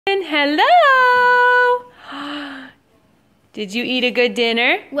Hello! Did you eat a good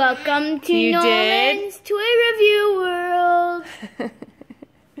dinner? Welcome to Nolan's Toy Review World.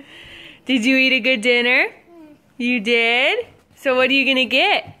 Did you eat a good dinner? You did? So what are you gonna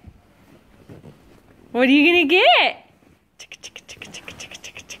get? What are you gonna get?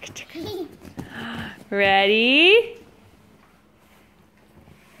 Ready?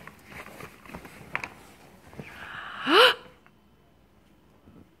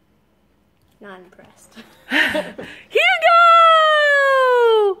 Not impressed. Hugo!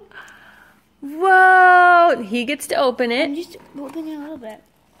 Whoa! He gets to open it. I'm just opening it a little bit.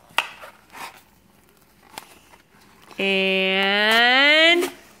 And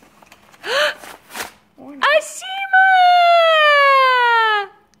Ashima!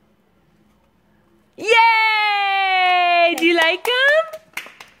 Yay! Do you like him?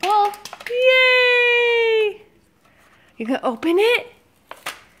 Oh, yay! You gonna open it?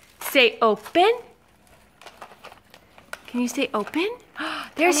 Say open. Can you say open?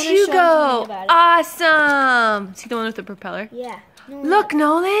 There's I'm gonna show him Hugo. something about it. Awesome. See the one with the propeller? yeah. No, Look,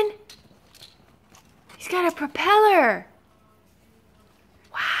 Nolan. He's got a propeller.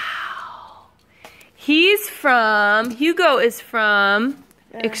 Wow. Hugo is from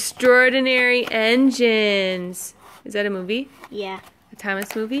Extraordinary Engines. Is that a movie? Yeah. A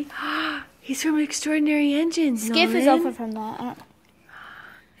Thomas movie? He's from Extraordinary Engines, Skiff is Nolan. over from that.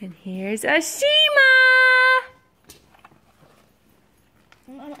 And here's Ashima.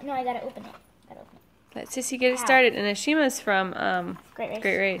 No, I gotta open it. Let Sissy get it started. And Ashima's from Great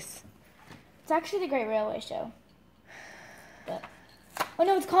Great Race. It's actually the Great Railway Show. But, oh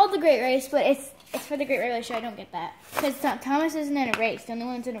no, it's called the Great Race, but it's for the Great Railway Show. I don't get that because Thomas isn't in a race. The only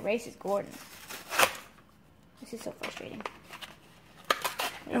one that's in a race is Gordon. This is so frustrating.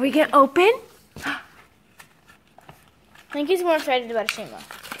 Are we gonna open? I think he's more excited about Ashima.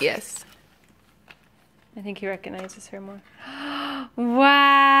 Yes. I think he recognizes her more. Wow!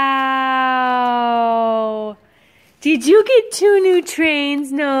 Did you get 2 new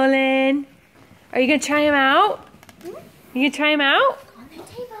trains, Nolan? Are you gonna try them out? You gonna try them out? On the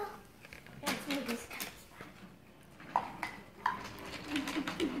table. Let's move this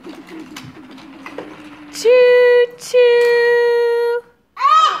Choo choo!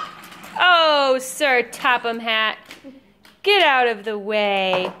 Oh, Sir Topham Hat, get out of the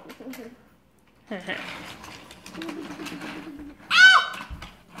way.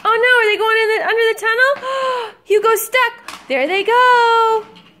 Oh no, are they going under the tunnel? Hugo's stuck. There they go.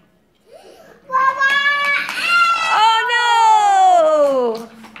 Oh no!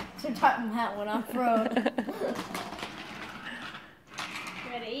 Sir Topham Hat went off road.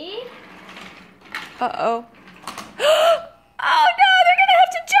 Ready? Uh-oh. Oh no, they're gonna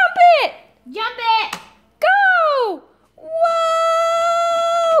have to jump it! Jump it! Go!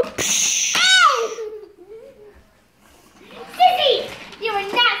 Whoa! Psh. Sissy! You were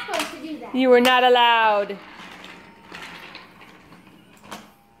not supposed to do that. You were not allowed.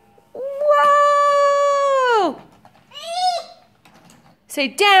 Whoa! Say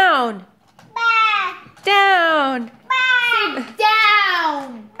down. Down. Sit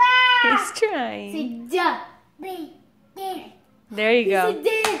down. He's trying. Sit down. There you go. Sit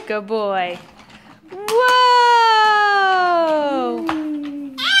down. Good boy. Whoa!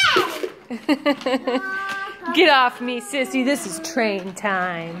 Get off me, sissy. This is train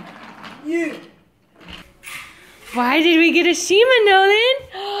time. Yeah. Why did we get Ashima,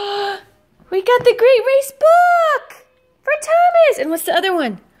 Nolan? We got the Great Race book for Thomas. And what's the other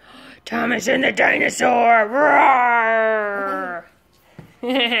one? Thomas and the Dinosaur. Roar!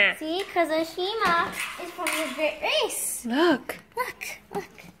 See, because Ashima is from the Great Race. Look. Look.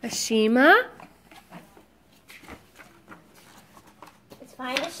 Ashima. Let's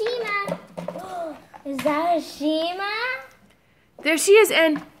find Ashima. Is that Ashima? There she is,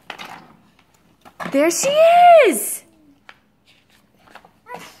 and there she is.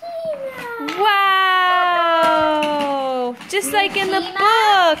 Ashima. Wow. Just like in the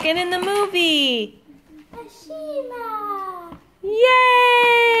book and in the movie. Ashima.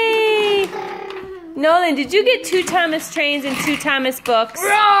 Yay! Nolan, did you get 2 Thomas trains and 2 Thomas books?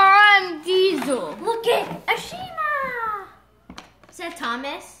 Roar, I'm Diesel. Look at Ashima. Is that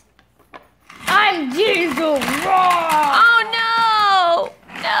Thomas? I'm Diesel. Roar. Oh no!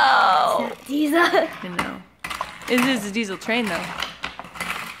 No! Diesel. I know. It is a diesel train though.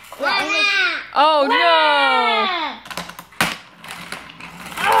 Oh no!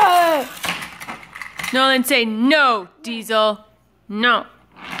 Nolan, say no, Diesel. No.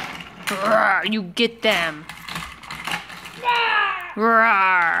 Roar, you get them.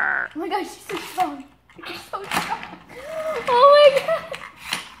 Roar. Oh my gosh, she's so strong. She's so strong. Oh my god.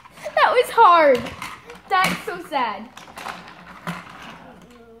 was hard. That's so sad.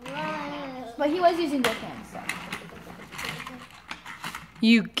 But he was using both hands, so.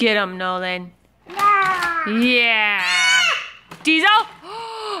 You get him, Nolan. Yeah. Yeah. Diesel?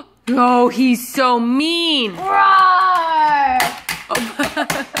 Oh, he's so mean. Roar!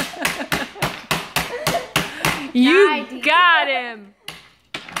 You got him.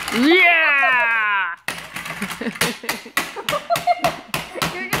 Yeah.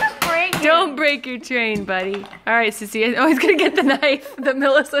 You're gonna break it. Don't break your train, buddy. All right, Sissy. Oh, he's gonna get the knife, the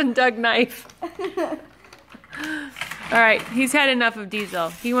Melissa and Doug knife. All right, he's had enough of Diesel.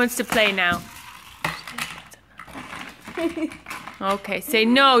 He wants to play now. Okay, say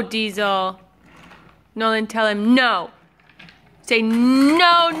no, Diesel. Nolan, tell him no. Say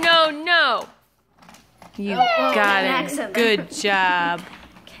no, no, no. You got him. Excellent. Good job.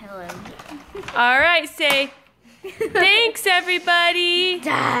 Kill him. All right, say thanks, everybody.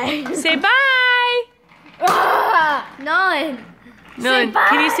 Die. Say bye. Nolan. Nolan, bye.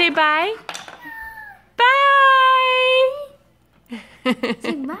 can you say bye? Bye.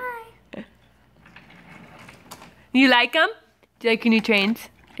 Say bye. You like them? Do you like your new trains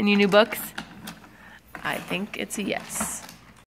and your new books? I think it's a yes.